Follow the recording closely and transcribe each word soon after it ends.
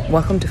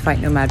Welcome to Fight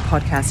Nomad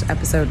podcast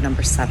episode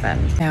number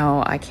 7.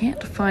 Now, I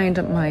can't find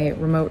my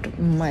remote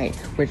mic,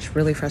 which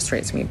really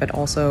frustrates me, but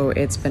also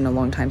it's been a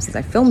long time since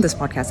I filmed this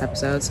podcast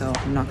episode, so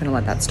I'm not going to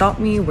let that stop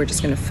me. We're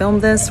just going to film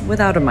this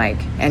without a mic,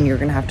 and you're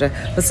going to have to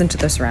listen to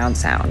the surround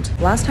sound.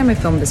 Last time I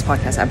filmed this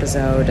podcast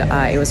episode,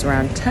 it was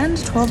around 10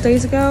 to 12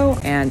 days ago,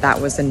 and that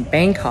was in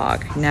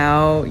Bangkok.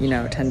 Now,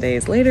 10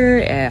 days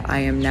later, I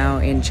am now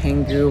in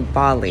Canggu,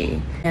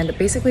 Bali. And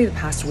basically the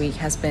past week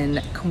has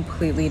been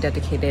completely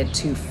dedicated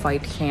to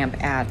fight camp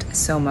at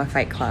Soma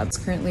Fight Club. It's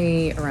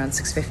currently around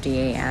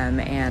 6:50 a.m.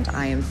 and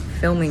I am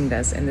filming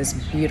this in this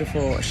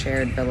beautiful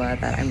shared villa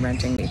that I'm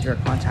renting through a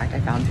contact I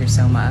found through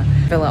Soma.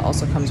 Villa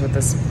also comes with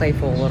this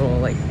playful little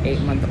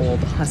 8-month-old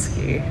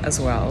husky as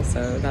well,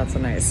 so that's a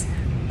nice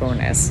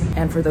bonus.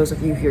 And for those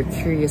of you who are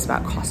curious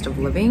about cost of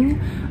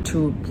living,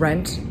 to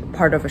rent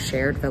part of a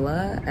shared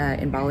villa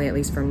in Bali, at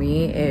least for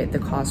me, the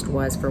cost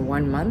was for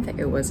 1 month,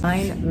 it was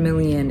 9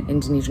 million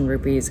Indonesian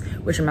rupees,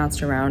 which amounts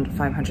to around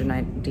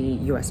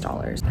 $590 US.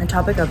 The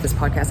topic of this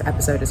podcast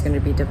episode is going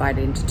to be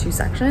divided into 2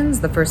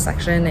 sections. The first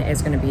section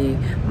is going to be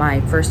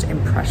my first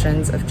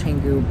impressions of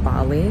Canggu,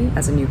 Bali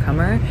as a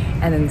newcomer,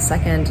 and then the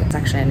second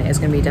section is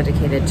going to be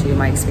dedicated to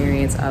my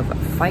experience of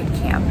fight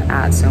camp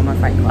at Soma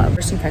Fight Club.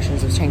 First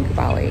impressions of Canggu,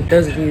 Bali.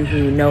 Those of you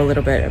who know a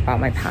little bit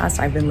about my past,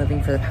 I've been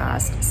living for the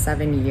past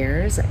 7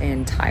 years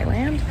in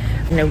Thailand.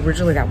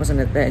 Originally that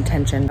wasn't the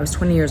intention. I was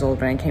 20 years old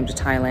when I came to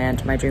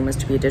Thailand. My dream was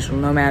to be a digital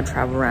nomad,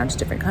 travel around to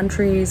different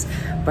countries,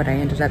 but I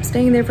ended up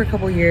staying there for a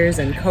couple years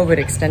and COVID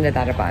extended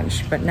that a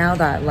bunch. But now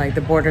that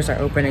the borders are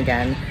open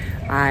again,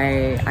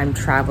 I'm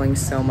traveling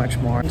so much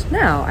more. And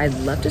now I'd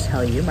love to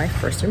tell you my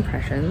first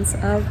impressions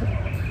of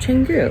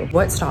Canggu.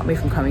 What stopped me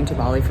from coming to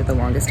Bali for the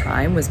longest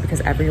time was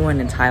because everyone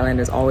in Thailand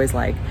is always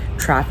like,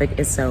 traffic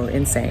is so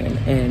insane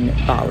in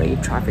Bali.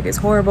 Traffic is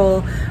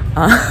horrible.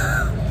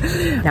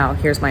 Now,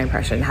 here's my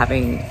impression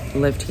having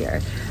lived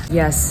here.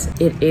 Yes,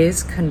 it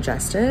is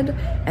congested,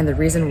 and the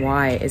reason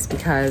why is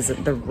because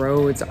the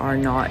roads are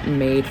not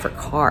made for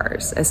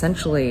cars.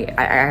 Essentially,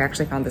 I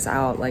actually found this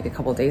out a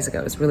couple of days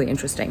ago. It's really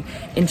interesting.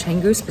 In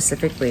Canggu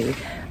specifically,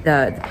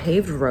 the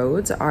paved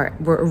roads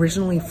were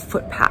originally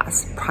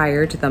footpaths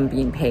prior to them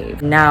being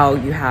paved. Now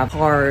you have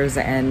cars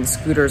and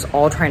scooters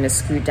all trying to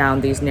scoot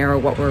down these narrow,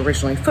 what were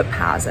originally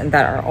footpaths, and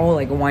that are all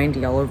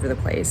windy all over the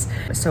place.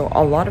 So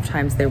a lot of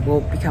times there will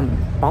become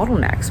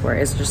bottlenecks where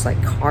it's just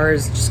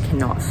cars just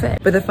cannot fit.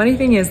 But the funny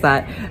thing is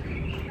that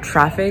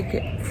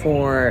traffic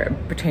for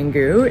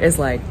Canggu is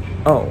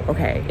oh,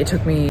 okay, it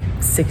took me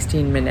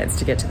 16 minutes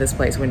to get to this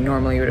place when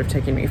normally it would have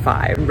taken me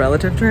 5. In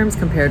relative terms,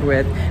 compared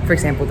with, for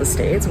example, the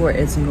States, where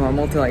it's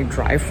normal to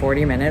drive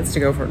 40 minutes to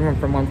go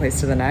from one place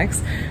to the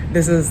next,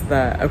 this is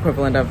the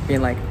equivalent of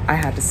being I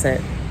had to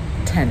sit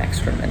 10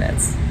 extra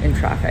minutes in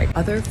traffic.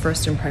 Other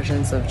first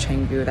impressions of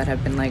Canggu that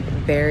have been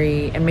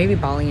very, and maybe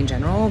Bali in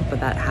general, but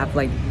that have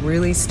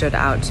really stood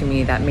out to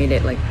me, that made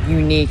it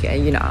unique,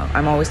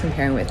 I'm always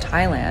comparing with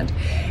Thailand,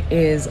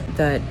 is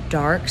the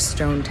dark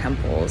stone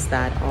temples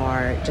that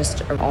are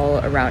just all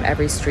around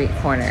every street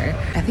corner.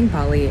 I think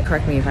Bali,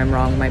 correct me if I'm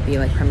wrong, might be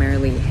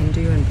primarily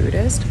Hindu and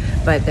Buddhist,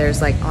 but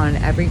there's on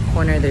every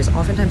corner, there's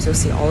oftentimes you'll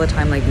see all the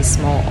time these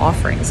small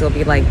offerings. There'll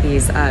be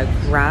these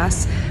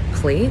grass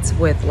plates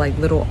with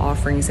little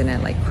offerings in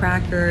it,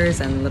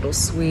 crackers and little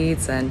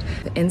sweets and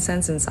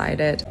incense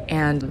inside it,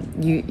 and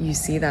you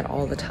see that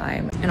all the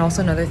time. And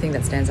also another thing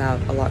that stands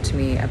out a lot to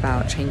me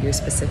about Canggu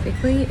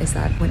specifically is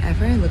that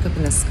whenever I look up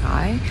in the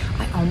sky,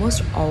 I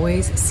almost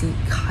always see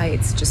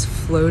kites just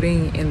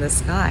floating in the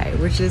sky,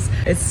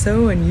 it's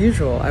so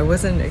unusual. I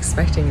wasn't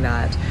expecting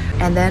that.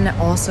 And then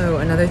also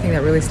another thing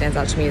that really stands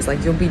out to me is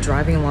you'll be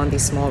driving along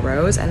these small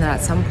roads, and then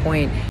at some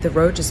point the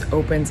road just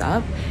opens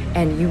up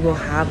and you will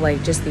have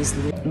just these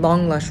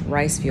long lush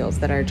rice fields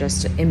that are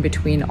just in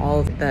between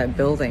all of the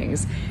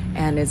buildings,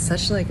 and it's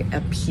such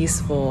a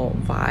peaceful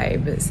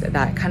vibe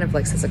that kind of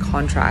sets a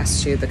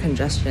contrast to the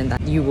congestion that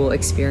you will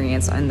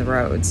experience on the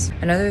roads.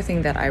 Another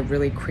thing that I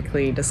really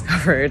quickly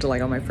discovered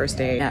on my first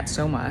day at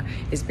Soma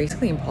is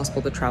basically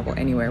impossible to travel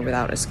anywhere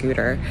without a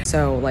scooter.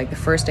 So the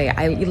first day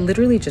I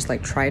literally just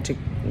tried to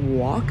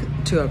walk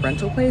to a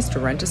rental place to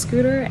rent a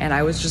scooter, and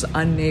I was just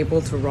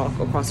unable to walk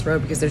across the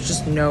road because there's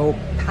just no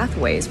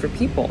pathways for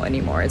people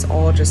anymore. It's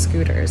all just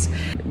scooters.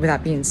 With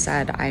that being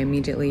said, I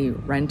immediately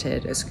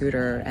rented a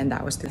scooter, and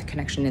that was the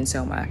connection in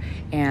Soma.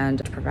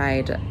 And to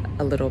provide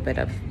a little bit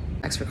of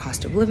extra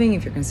cost of living,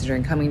 if you're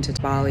considering coming to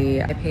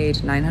Bali, I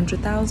paid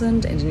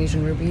 900,000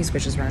 Indonesian rupees,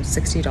 which is around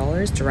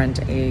 $60 to rent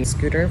a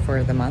scooter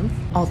for the month.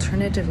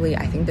 Alternatively,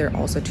 I think there are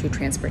also 2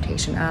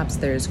 transportation apps.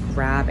 There's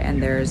Grab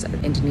and there's an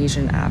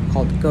Indonesian app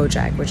called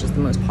Gojek, which is the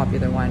most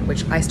popular one,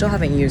 which I still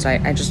haven't used.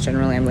 I just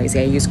generally am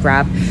lazy. I use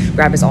Grab.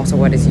 Grab is also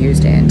what is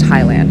used in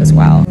Thailand as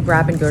well.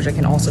 Grab and Goja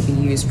can also be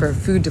used for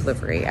food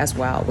delivery as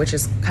well, which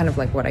is kind of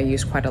like what I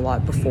used quite a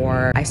lot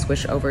before I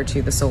switched over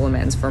to the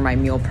Solomons for my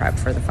meal prep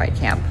for the fight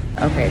camp.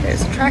 Okay,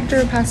 there's a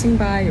tractor passing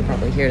by. You'll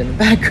probably hear it in the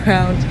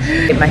background.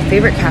 My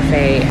favorite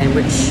cafe, and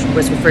which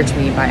was referred to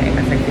me by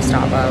my friend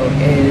Gustavo,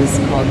 is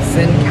called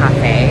Zen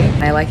Cafe.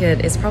 And I like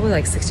it. It's probably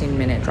like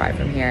 16-minute drive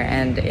from here,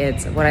 and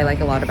it's what I like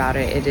a lot about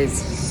it. It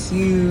is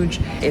huge.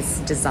 It's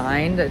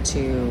designed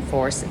to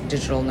force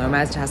digital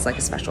nomads. It has like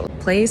a special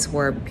place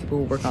where people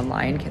who work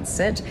online can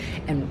sit,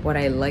 and what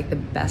I like the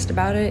best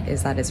about it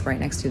is that it's right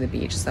next to the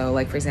beach. So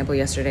like, for example,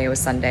 yesterday was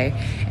Sunday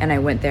and I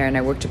went there and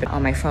I worked a bit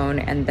on my phone,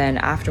 and then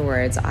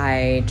afterwards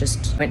I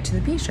just went to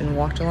the beach and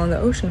walked along the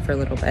ocean for a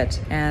little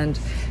bit and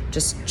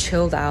just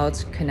chilled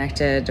out,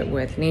 connected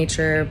with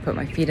nature, put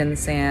my feet in the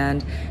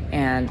sand,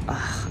 and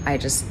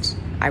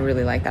I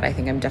really like that. I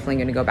think I'm definitely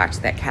going to go back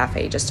to that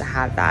cafe just to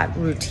have that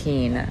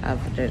routine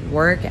of the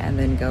work and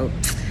then go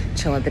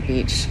chill at the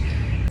beach.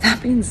 That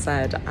being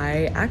said,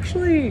 I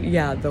actually,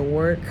 the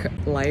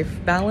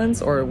work-life balance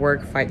or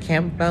work-fight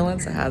camp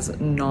balance has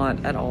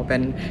not at all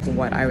been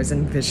what I was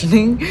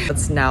envisioning.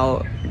 Let's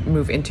now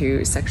move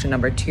into section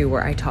number 2,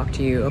 where I talk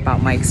to you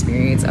about my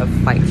experience of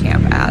fight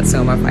camp at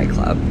Soma Fight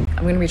Club.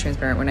 I'm going to be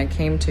transparent. When I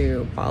came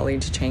to Bali,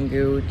 to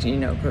Canggu,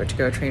 to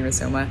go train with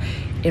Soma,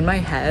 in my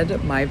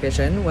head, my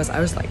vision was, I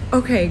was like,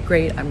 okay,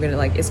 great. I'm going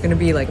to it's going to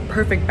be like a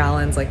perfect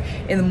balance. Like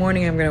in the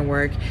morning, I'm going to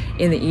work.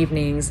 In the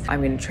evenings,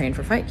 I'm going to train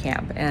for fight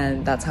camp.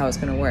 And that's how it's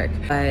going to work.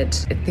 But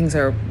things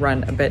are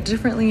run a bit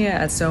differently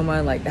at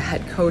Soma. Like the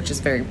head coach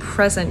is very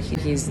present.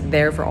 He's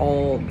there for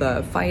all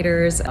the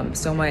fighters.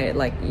 Soma,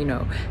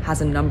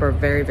 has a number of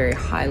very, very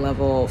high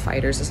level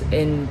fighters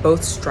in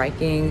both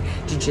striking,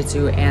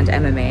 jiu-jitsu, and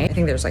MMA. I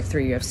think there's like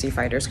 3 UFC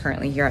fighters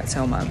currently here at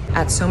Soma.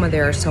 At Soma,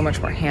 they are so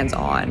much more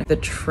hands-on. The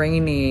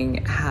training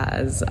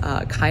has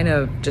kind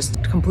of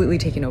just completely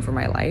taken over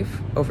my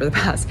life over the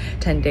past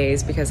 10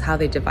 days, because how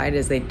they divide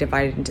is they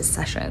divide it into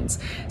sessions.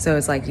 So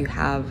it's like you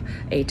have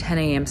a 10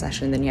 a.m.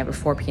 session, then you have a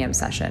 4 p.m.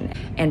 session.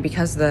 And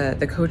because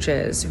the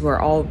coaches, who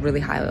are all really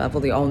high level,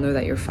 they all know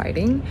that you're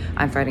fighting.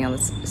 I'm fighting on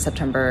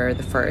September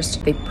the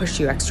 1st. They push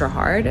you extra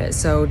hard.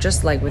 So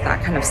just like with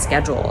that kind of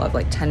schedule of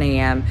like 10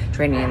 a.m.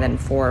 training and then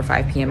 4 or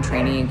 5 p.m.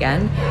 training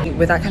again,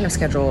 with that kind of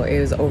schedule, it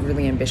was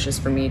overly ambitious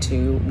for me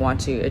to want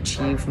to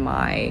achieve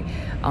my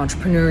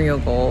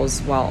entrepreneurial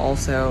goals while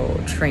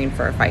also train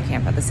for a fight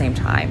camp at the same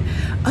time.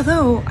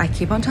 Although I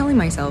keep on telling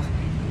myself,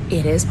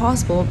 it is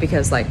possible,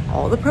 because like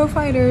all the pro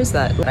fighters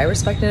that I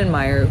respect and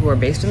admire who are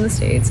based in the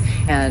States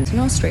and in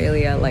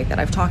Australia, like that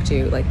I've talked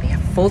to, like they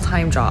have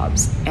full-time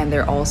jobs and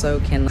they're also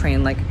can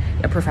train like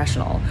a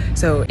professional.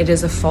 So it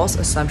is a false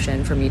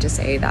assumption for me to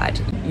say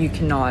that you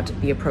cannot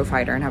be a pro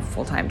fighter and have a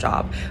full-time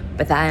job.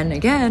 But then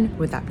again,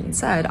 with that being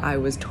said, I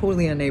was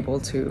totally unable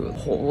to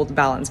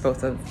balance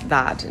both of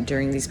that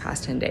during these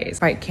past 10 days.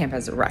 Fight camp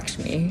has wrecked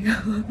me.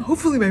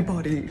 Hopefully my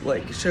body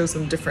like shows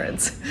some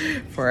difference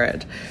for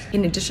it.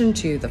 In addition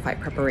to the fight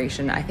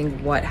preparation, I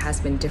think what has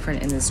been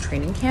different in this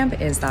training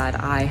camp is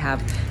that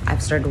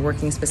I've started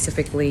working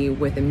specifically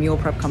with a meal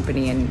prep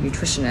company and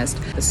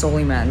nutritionist, the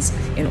Solomons,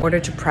 in order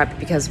to prep,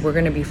 because we're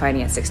going to be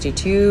fighting at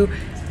 62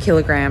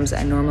 kilograms,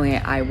 and normally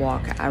I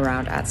walk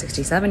around at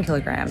 67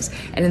 kilograms.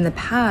 And in the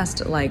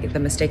past, like the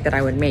mistake that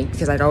I would make,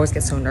 because I'd always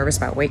get so nervous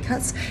about weight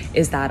cuts,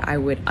 is that I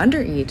would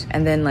undereat,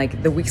 and then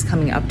like the weeks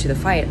coming up to the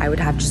fight, I would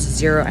have just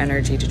zero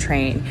energy to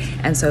train.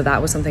 And so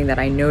that was something that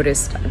I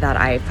noticed that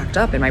I fucked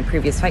up in my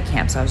previous fight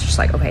camp. So I was just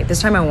like, okay,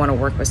 this time I want to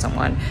work with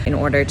someone in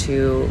order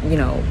to,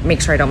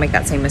 make sure I don't make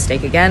that same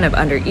mistake again of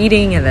under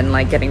eating and then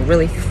like getting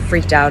really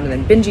freaked out and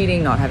then binge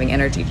eating, not having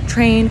energy to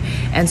train.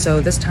 And so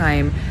this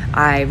time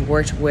I've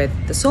worked with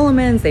the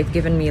Solomons. They've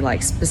given me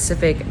like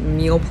specific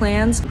meal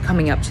plans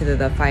coming up to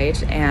the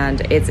fight,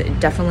 and it's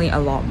definitely a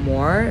lot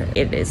more.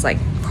 It is like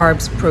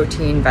carbs,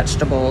 protein,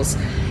 vegetables,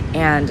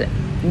 and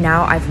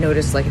now I've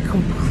noticed like a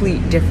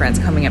complete difference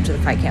coming up to the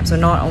fight camp. So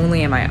not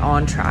only am I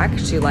on track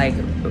to like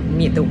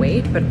meet the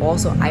weight, but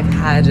also I've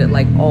had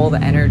like all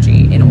the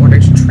energy in order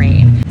to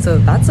train. So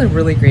that's a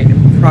really great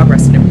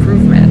progress and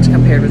improvement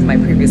compared with my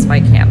previous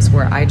fight camps,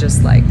 where I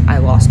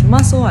lost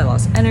muscle, I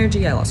lost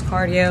energy, I lost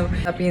cardio.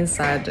 That being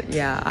said,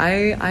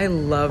 I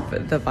love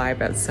the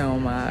vibe at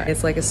Soma.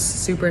 It's like a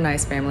super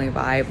nice family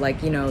vibe.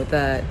 Like,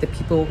 the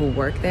people who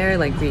work there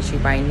like greet you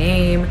by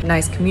name,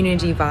 nice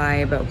community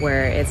vibe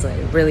where it's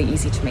like really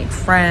easy to make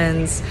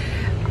friends.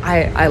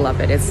 I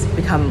love it. It's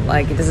become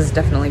like, this has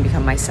definitely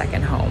become my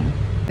second home.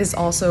 This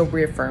also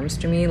reaffirms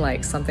to me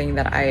like something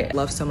that I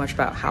love so much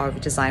about how I've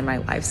designed my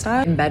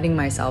lifestyle, embedding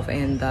myself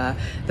in the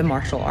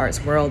martial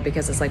arts world,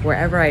 because it's like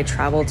wherever I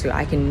travel to,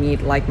 I can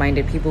meet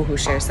like-minded people who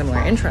share similar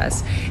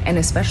interests. And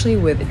especially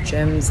with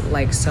gyms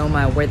like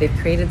Soma, where they've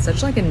created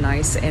such like a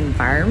nice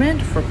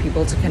environment for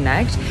people to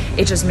connect,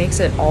 it just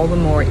makes it all the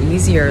more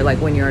easier, like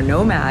when you're a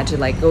nomad, to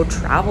like go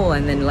travel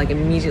and then like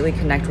immediately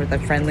connect with a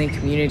friendly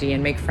community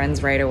and make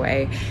friends right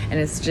away. And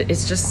it's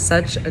just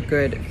such a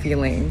good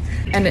feeling.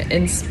 And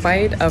in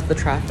spite of the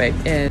traffic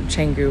in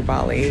Canggu,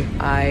 Bali.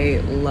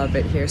 I love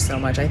it here so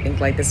much. I think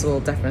like this will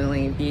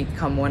definitely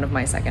become one of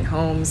my second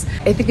homes.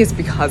 I think it's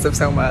because of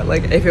Soma.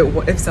 Like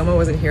if Soma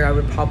wasn't here, I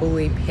would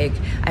probably pick,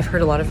 I've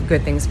heard a lot of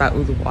good things about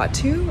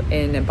Uluwatu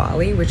in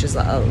Bali, which is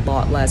a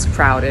lot less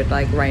crowded.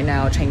 Like right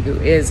now,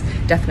 Canggu is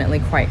definitely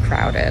quite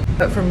crowded.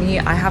 But for me,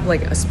 I have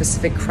like a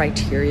specific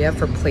criteria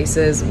for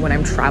places when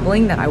I'm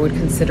traveling that I would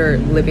consider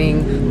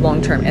living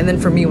long term. And then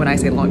for me, when I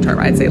say long term,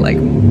 I'd say like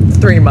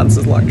 3 months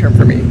is long term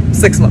for me.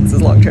 6 months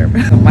is long term.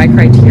 My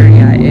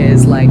criteria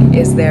is like,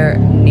 is there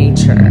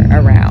nature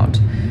around?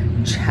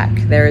 Check,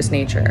 there is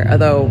nature.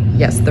 Although,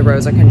 yes, the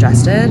roads are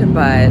congested,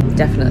 but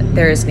definitely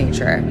there is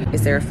nature.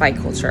 Is there a fight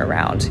culture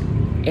around?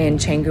 In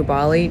Canggu,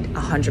 Bali,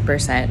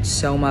 100%.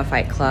 Soma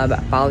Fight Club,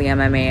 Bali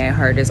MMA, I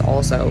heard, is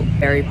also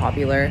very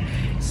popular.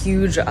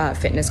 Huge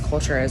fitness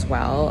culture as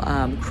well.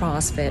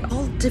 CrossFit,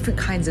 all different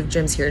kinds of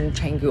gyms here in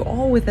Canggu,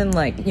 all within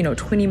like,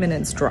 20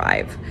 minutes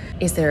drive.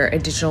 Is there a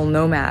digital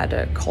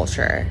nomad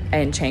culture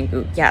in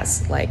Canggu?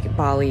 Yes, like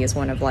Bali is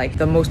one of like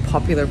the most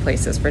popular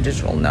places for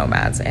digital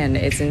nomads, and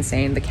it's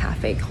insane. The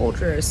cafe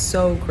culture is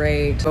so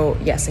great. So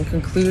yes, in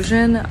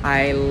conclusion,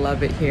 I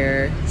love it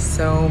here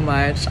so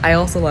much. I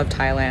also love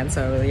Thailand,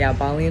 so yeah,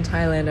 Bali and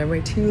Thailand are my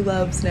two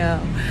loves now.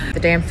 The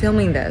day I'm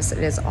filming this,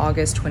 it is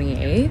August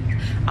 28th.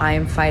 I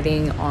am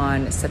fighting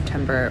on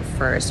September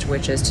 1st,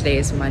 which is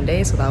today's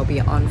Monday, so that'll be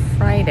on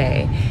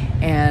Friday.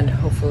 And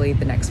hopefully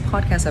the next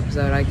podcast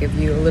episode, I give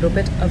you a little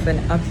bit of an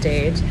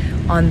update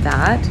on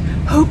that.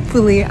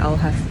 Hopefully I'll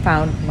have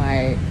found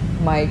my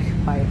mic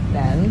by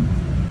then.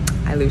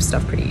 I lose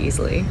stuff pretty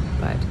easily.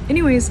 But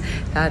anyways,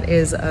 that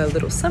is a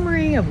little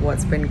summary of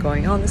what's been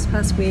going on this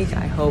past week.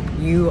 I hope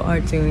you are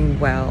doing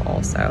well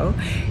also.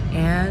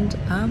 And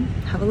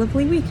have a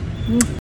lovely week.